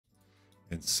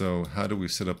And so how do we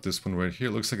set up this one right here?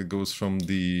 It looks like it goes from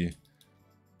the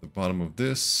bottom of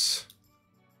this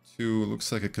to,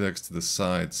 looks like it connects to the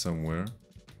side somewhere.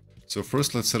 So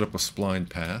first let's set up a spline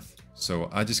path. So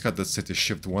I just got that set to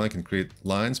shift 1. I can create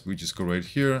lines, but we just go right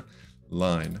here,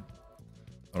 line.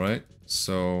 All right,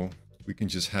 so we can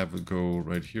just have it go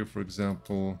right here, for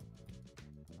example.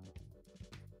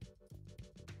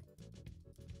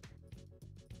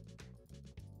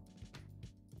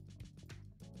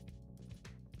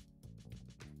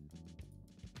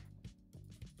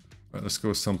 All right, let's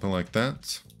go something like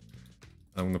that.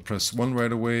 I'm going to press 1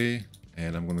 right away,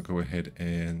 and I'm going to go ahead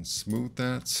and smooth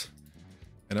that.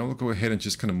 And I will go ahead and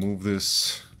just kind of move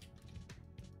this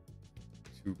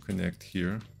to connect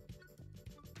here.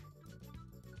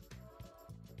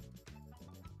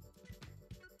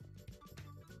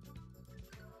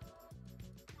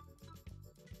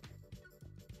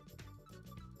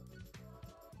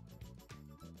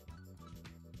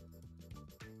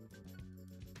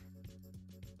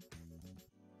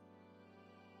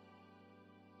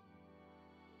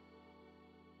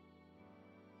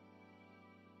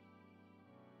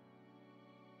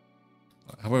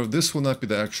 However, this will not be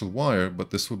the actual wire,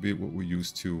 but this will be what we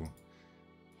use to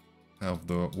have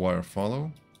the wire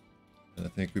follow. And I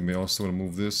think we may also want to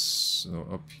move this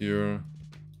up here.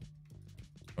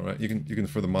 All right, you can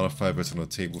further modify this on a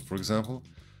table, for example.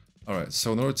 All right,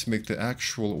 so in order to make the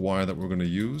actual wire that we're going to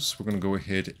use, we're going to go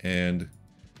ahead and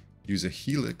use a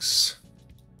helix.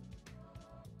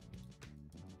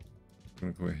 I'm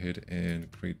going to go ahead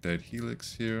and create that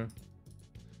helix here.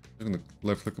 I'm going to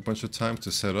left click a bunch of times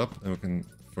to set up, and we can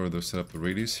further set up the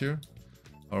radius here.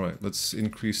 All right, let's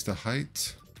increase the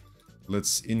height.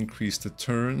 Let's increase the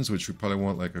turns, which we probably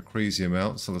want like a crazy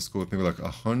amount. So let's go with maybe like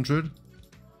 100.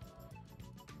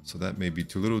 So that may be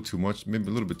too little, too much, maybe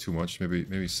a little bit too much,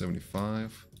 maybe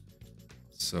 75.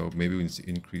 So maybe we need to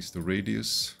increase the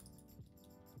radius.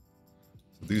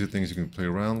 So these are things you can play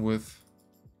around with.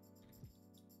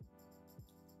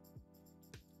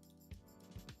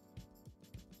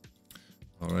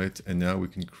 All right, and now we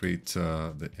can create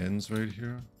the ends right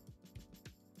here.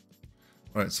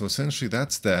 All right, so essentially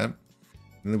that's that.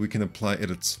 And then we can apply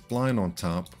edit spline on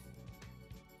top.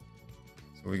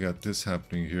 So we got this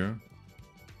happening here.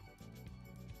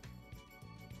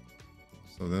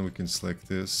 So then we can select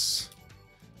this.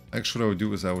 Actually, what I would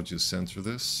do is I would just center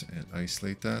this and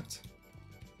isolate that.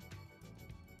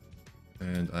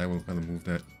 And I will kind of move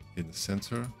that in the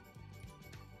center.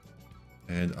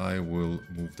 And I will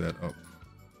move that up.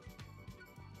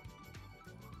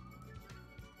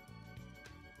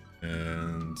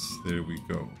 And there we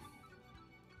go.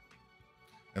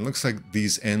 And it looks like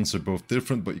these ends are both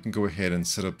different, but you can go ahead and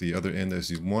set up the other end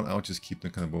as you want. I'll just keep them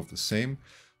kind of both the same.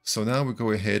 So now we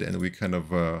go ahead and we kind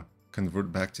of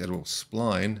convert back to editable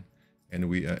spline, and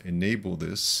we enable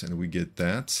this, and we get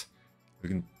that.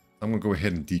 I'm going to go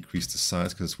ahead and decrease the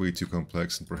size because it's way too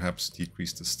complex, and perhaps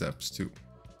decrease the steps too.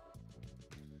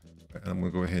 And I'm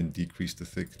going to go ahead and decrease the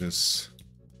thickness.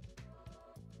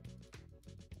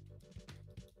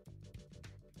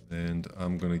 And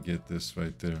I'm going to get this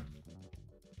right there.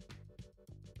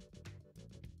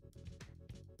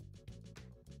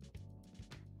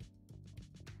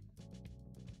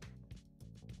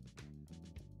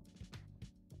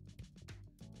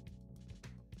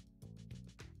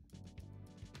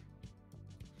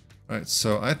 Alright,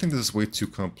 so I think this is way too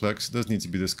complex. It doesn't need to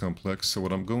be this complex. So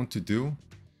what I'm going to do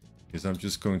is I'm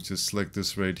just going to select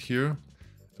this right here.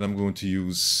 And I'm going to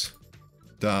use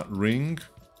dot ring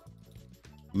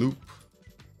loop.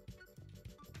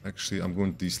 Actually, I'm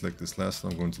going to deselect this last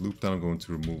one. I'm going to loop that. I'm going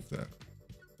to remove that.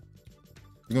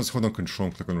 You can also hold on Control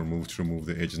and click on remove to remove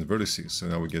the edge and vertices. So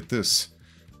now we get this.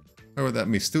 However, that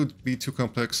may still be too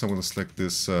complex. So I'm going to select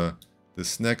this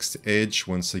this next edge.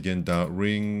 Once again, dot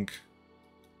ring.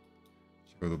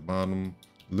 Go to the bottom,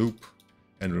 loop,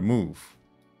 and remove.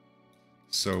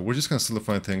 So we're just going to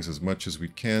simplify things as much as we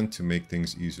can to make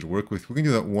things easier to work with. We can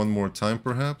do that one more time,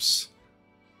 perhaps.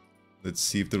 Let's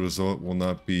see if the result will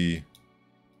not be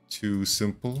too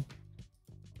simple.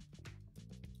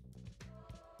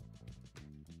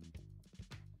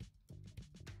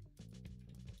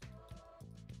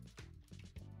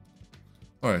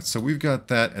 All right, so we've got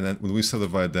that, and then when we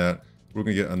subdivide that, we're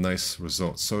going to get a nice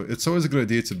result. So it's always a good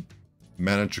idea to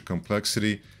manage your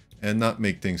complexity and not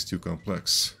make things too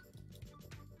complex.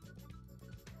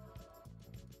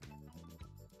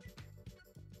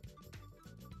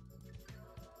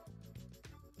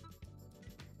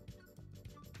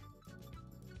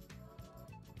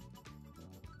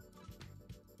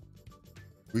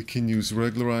 We can use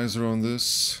regularizer on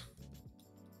this.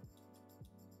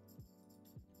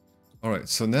 All right, right,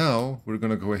 so now we're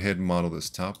going to go ahead and model this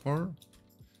top part.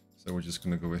 So we're just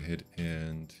going to go ahead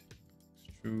and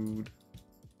extrude.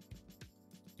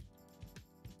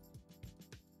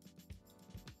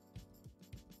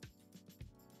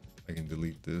 I can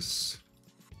delete this.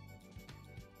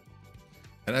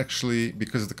 And actually,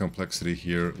 because of the complexity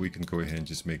here, we can go ahead and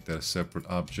just make that a separate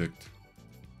object.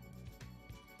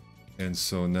 And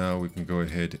so now we can go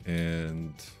ahead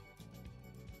and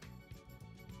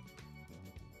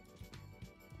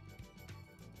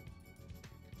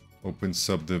open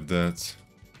subdiv that.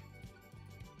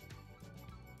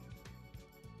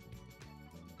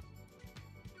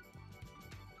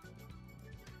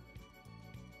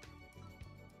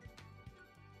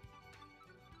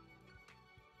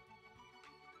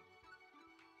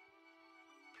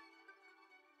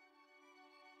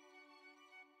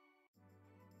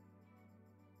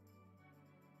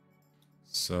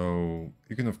 So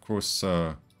you can, of course,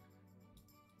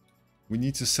 we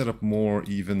need to set up more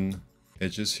even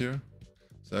edges here.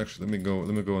 So actually, let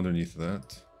me go underneath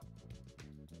that.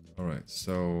 All right,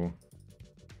 so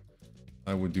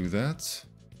I would do that.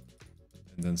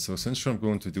 And then, so essentially what I'm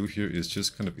going to do here is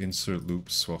just kind of insert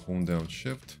loops while holding down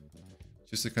shift,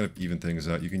 just to kind of even things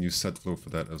out. You can use set flow for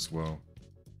that as well.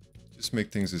 Just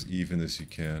make things as even as you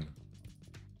can.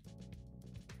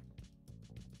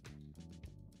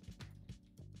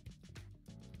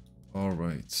 All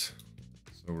right, so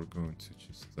we're going to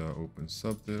just open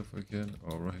subdiv again.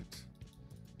 All right,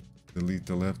 delete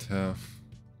the left half.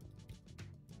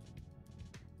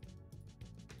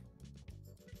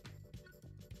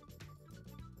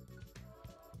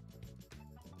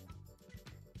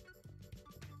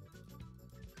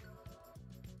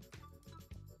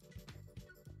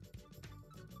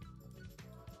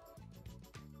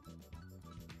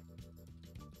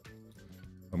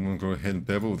 I'm going to go ahead and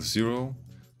bevel with 0.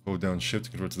 Hold down shift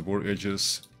to convert to the border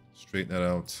edges, straighten that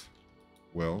out,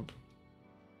 weld.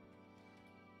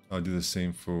 I'll do the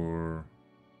same for,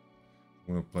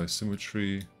 I'm going to apply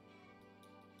symmetry.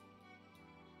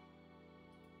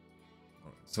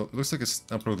 Right, so it looks like it's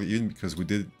not perfectly even because we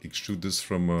did extrude this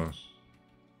from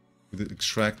we did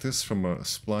extract this from a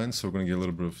spline, so we're going to get a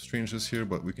little bit of strangeness here,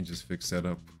 but we can just fix that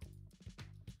up.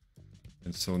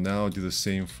 And so now I'll do the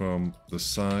same from the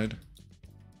side.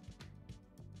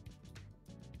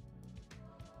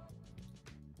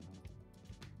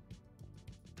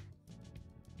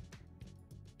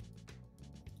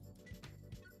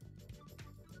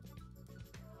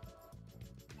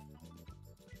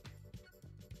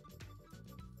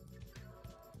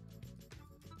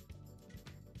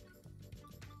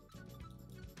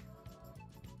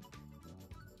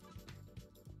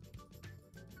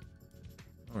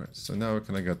 All right, so now we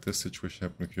kind of got this situation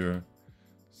happening here.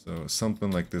 So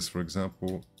something like this, for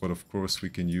example, but of course we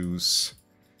can use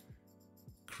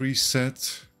crease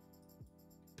set.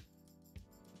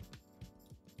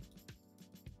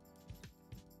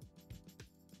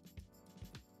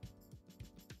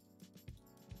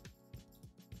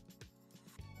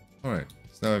 All right,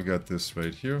 so now I've got this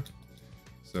right here.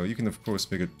 So you can of course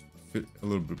make it fit a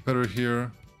little bit better here.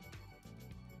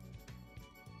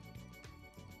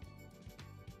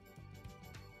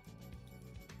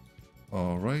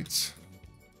 All right,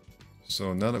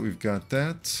 so now that we've got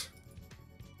that,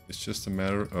 it's just a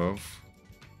matter of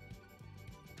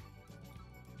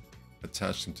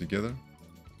attaching them together.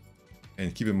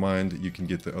 And keep in mind that you can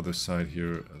get the other side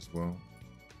here as well.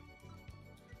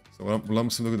 So what I'm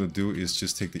simply going to do is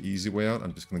just take the easy way out.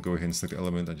 I'm just going to go ahead and select the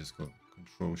element and just go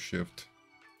Control Shift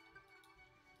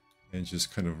and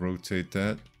just kind of rotate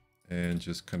that and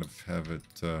just kind of have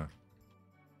it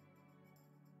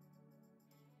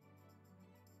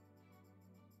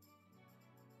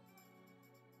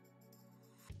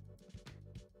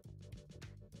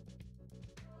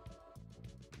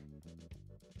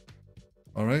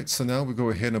all right, so now we go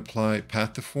ahead and apply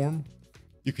path deform.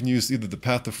 You can use either the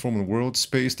path deform in world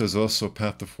space. There's also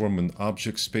path deform in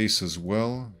object space as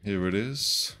well. Here it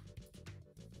is.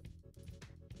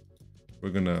 We're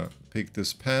gonna pick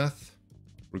this path.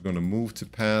 We're gonna move to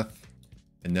path.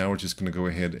 And now we're just gonna go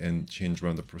ahead and change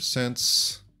around the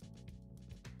percents,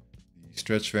 the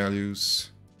stretch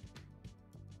values.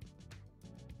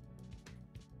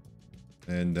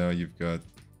 And now you've got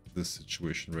this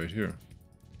situation right here.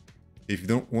 If you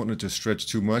don't want it to stretch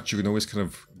too much, you can always kind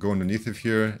of go underneath of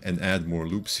here and add more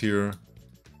loops here.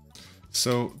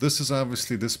 So this is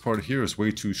obviously, this part here is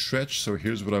way too stretched. So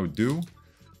here's what I would do.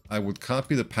 I would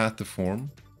copy the path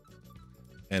deform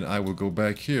and I would go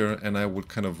back here and I would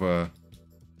kind of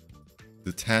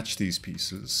detach these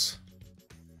pieces.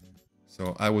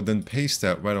 So I would then paste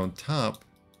that right on top.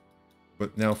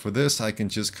 But now for this, I can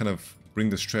just kind of bring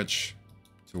the stretch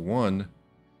to 1,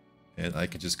 and I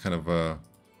can just kind of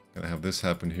have this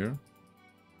happen here.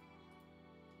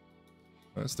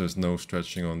 Right, so there's no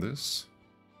stretching on this.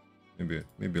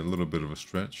 Maybe a little bit of a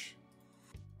stretch.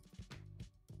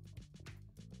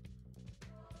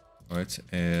 All right,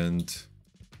 and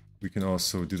we can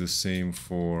also do the same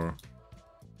for.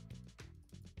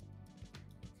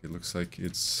 It looks like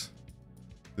it's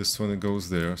this one that goes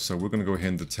there. So we're going to go ahead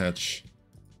and attach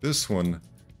this one.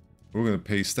 We're going to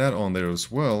paste that on there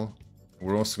as well.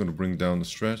 We're also going to bring down the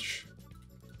stretch.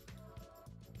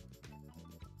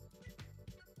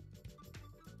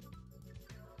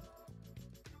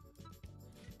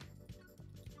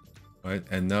 All right,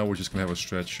 and now we're just going to have a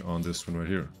stretch on this one right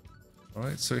here. All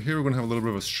right, so here we're going to have a little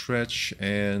bit of a stretch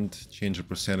and change the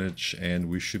percentage, and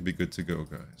we should be good to go,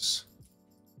 guys.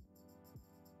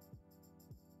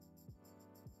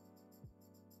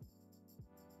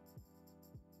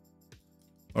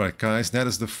 All right, guys, that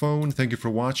is the phone. Thank you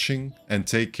for watching, and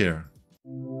take care.